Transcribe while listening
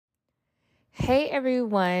Hey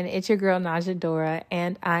everyone, it's your girl Naja Dora,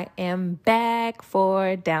 and I am back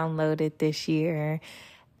for Downloaded this year.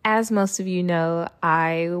 As most of you know,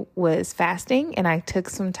 I was fasting and I took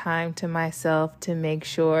some time to myself to make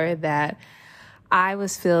sure that I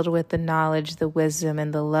was filled with the knowledge, the wisdom,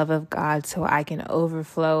 and the love of God so I can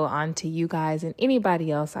overflow onto you guys and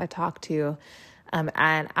anybody else I talk to. And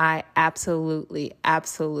I absolutely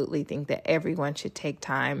think that everyone should take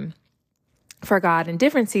time for God in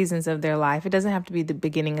different seasons of their life. It doesn't have to be the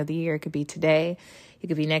beginning of the year. It could be today. It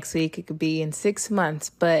could be next week. It could be in 6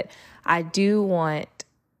 months. But I do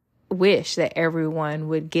wish that everyone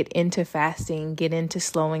would get into fasting, get into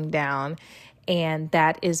slowing down. And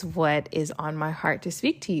that is what is on my heart to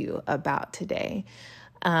speak to you about today.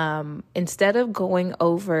 Instead of going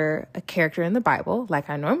over a character in the Bible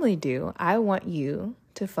like I normally do, I want you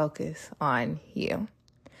to focus on you.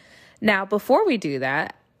 Now, before we do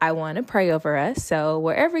that, I want to pray over us. So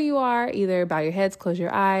wherever you are, either bow your heads, close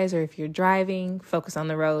your eyes, or if you're driving, focus on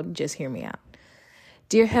the road, just hear me out.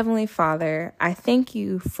 Dear Heavenly Father, I thank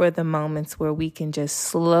you for the moments where we can just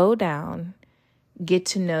slow down, get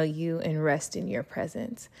to know you, and rest in your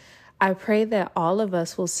presence. I pray that all of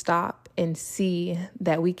us will stop and see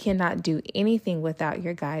that we cannot do anything without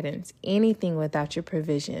your guidance, anything without your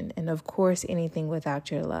provision, and of course, anything without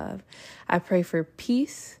your love. I pray for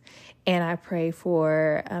peace. And I pray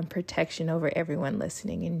for protection over everyone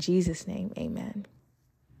listening. In Jesus' name, amen.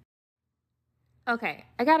 Okay,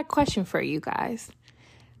 I got a question for you guys.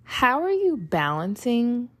 How are you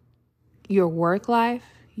balancing your work life,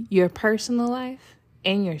 your personal life,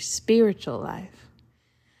 and your spiritual life?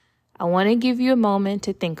 I want to give you a moment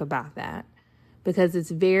to think about that because it's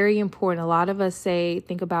very important. A lot of us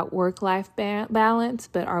think about work-life balance,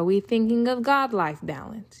 but are we thinking of God-life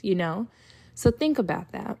balance, So think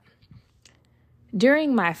about that.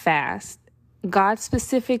 During my fast, God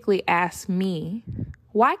specifically asked me,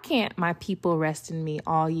 why can't my people rest in me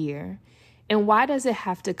all year? And why does it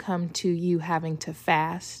have to come to you having to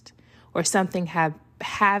fast or something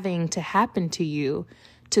having to happen to you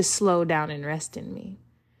to slow down and rest in me?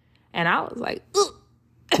 And I was like, ugh.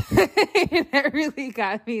 That really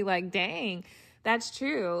got me like, dang, that's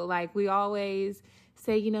true. Like we always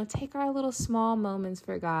say, take our little small moments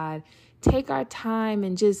for God. Take our time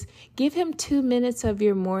and just give him 2 minutes of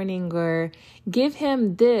your morning or give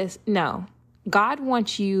him this. No, God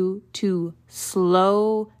wants you to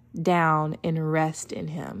slow down and rest in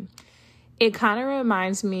him. It kind of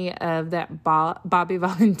reminds me of that Bobby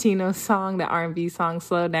Valentino song, the R&B song,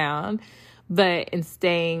 Slow Down. But in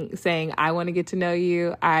saying, I want to get to know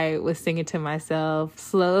you, I was singing to myself,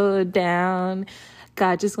 slow down.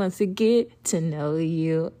 God just wants to get to know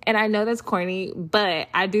you. And I know that's corny, but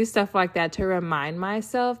I do stuff like that to remind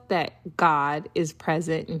myself that God is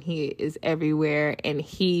present and he is everywhere and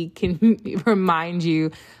he can remind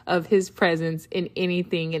you of his presence in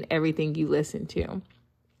anything and everything you listen to.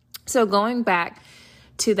 So going back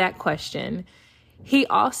to that question, he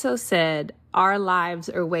also said our lives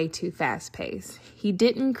are way too fast paced. He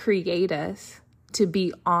didn't create us to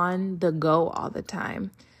be on the go all the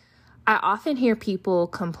time. I often hear people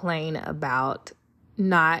complain about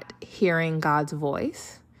not hearing God's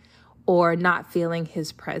voice or not feeling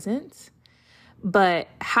his presence. But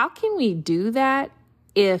how can we do that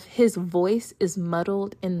if his voice is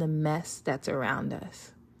muddled in the mess that's around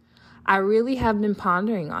us? I really have been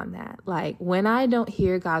pondering on that. Like when I don't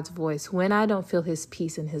hear God's voice, when I don't feel his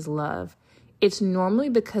peace and his love, it's normally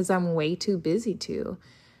because I'm way too busy to.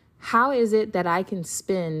 How is it that I can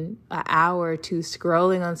spend an hour or two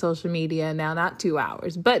scrolling on social media? Now, not 2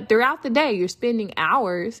 hours, but throughout the day, you're spending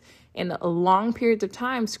hours and a long periods of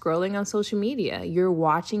time scrolling on social media. You're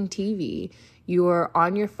watching TV. You're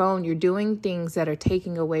on your phone. You're doing things that are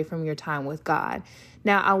taking away from your time with God.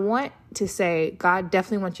 Now, I want to say God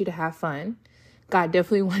definitely wants you to have fun. God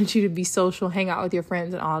definitely wants you to be social, hang out with your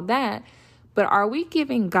friends and all that. But are we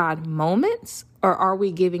giving God moments or are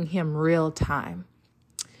we giving him real time?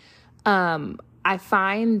 I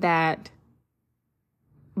find that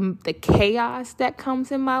the chaos that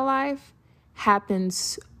comes in my life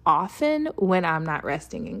happens often when I'm not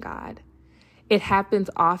resting in God. It happens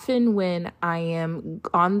often when I am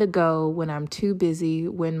on the go, when I'm too busy,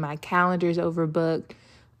 when my calendar's overbooked,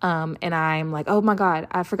 and I'm like, oh my God,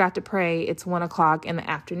 I forgot to pray. It's 1:00 in the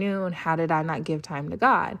afternoon. How did I not give time to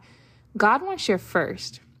God? God wants your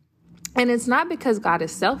first. And it's not because God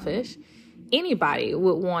is selfish. Anybody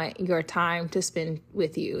would want your time to spend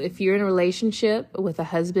with you. If you're in a relationship with a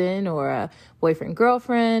husband or a boyfriend,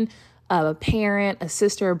 girlfriend, a parent, a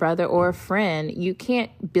sister, a brother, or a friend, you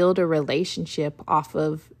can't build a relationship off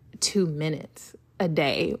of 2 minutes. a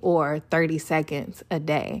day or 30 seconds a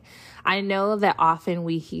day. I know that often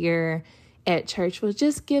we hear at church, well,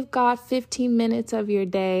 just give God 15 minutes of your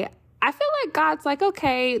day. I feel like God's like,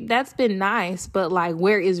 okay, that's been nice, but like,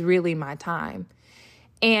 where is really my time?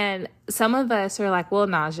 And some of us are like, well,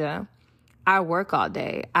 Naja, I work all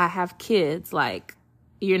day. I have kids. Like,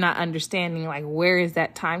 you're not understanding, like, where is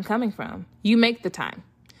that time coming from? You make the time.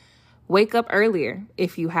 Wake up earlier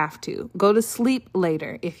if you have to. Go to sleep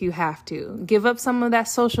later if you have to. Give up some of that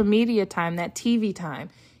social media time, that TV time,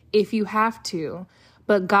 if you have to.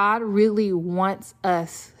 But God really wants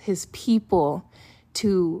us, his people,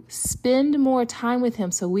 to spend more time with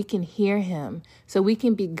him so we can hear him, so we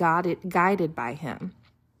can be guided by him.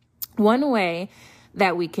 One way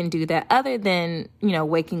that we can do that, other than,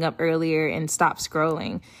 waking up earlier and stop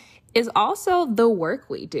scrolling, is also the work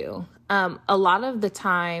we do. A lot of the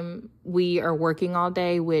time we are working all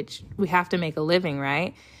day, which we have to make a living,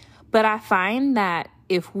 right? But I find that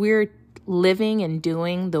if we're living and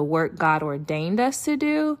doing the work God ordained us to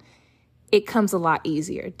do, it comes a lot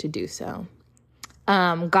easier to do so.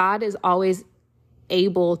 God is always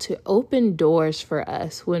able to open doors for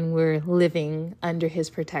us when we're living under his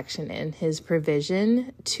protection and his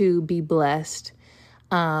provision to be blessed,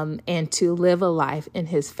 and to live a life in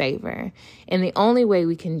his favor. And the only way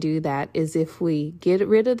we can do that is if we get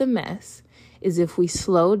rid of the mess, is if we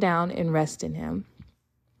slow down and rest in him.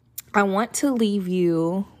 I want to leave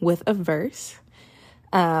you with a verse,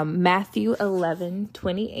 Matthew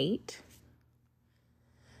 11:28.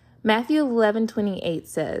 Matthew 11:28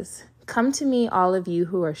 says, "Come to me, all of you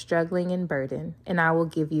who are struggling and burdened, and I will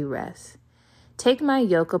give you rest. Take my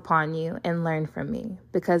yoke upon you and learn from me,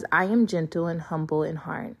 because I am gentle and humble in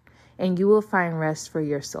heart, and you will find rest for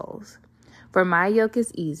your souls. For my yoke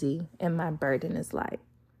is easy and my burden is light."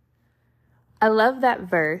 I love that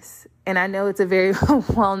verse, and I know it's a very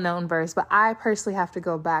well-known verse, but I personally have to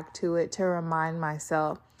go back to it to remind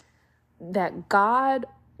myself that God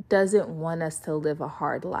doesn't want us to live a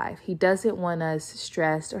hard life. He doesn't want us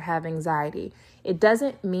stressed or have anxiety. It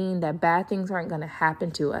doesn't mean that bad things aren't going to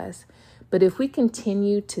happen to us. But if we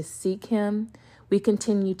continue to seek him, we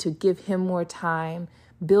continue to give him more time,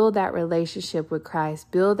 build that relationship with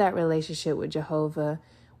Christ, build that relationship with Jehovah,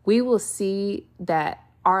 we will see that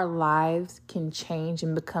our lives can change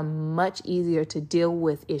and become much easier to deal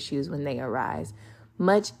with issues when they arise,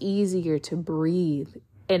 much easier to breathe.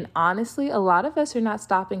 And honestly, a lot of us are not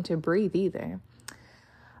stopping to breathe either.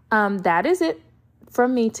 That is it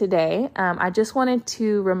from me today. I just wanted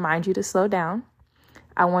to remind you to slow down.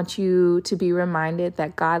 I want you to be reminded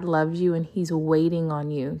that God loves you and he's waiting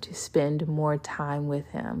on you to spend more time with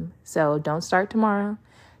him. So don't start tomorrow.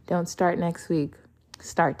 Don't start next week.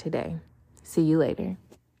 Start today. See you later.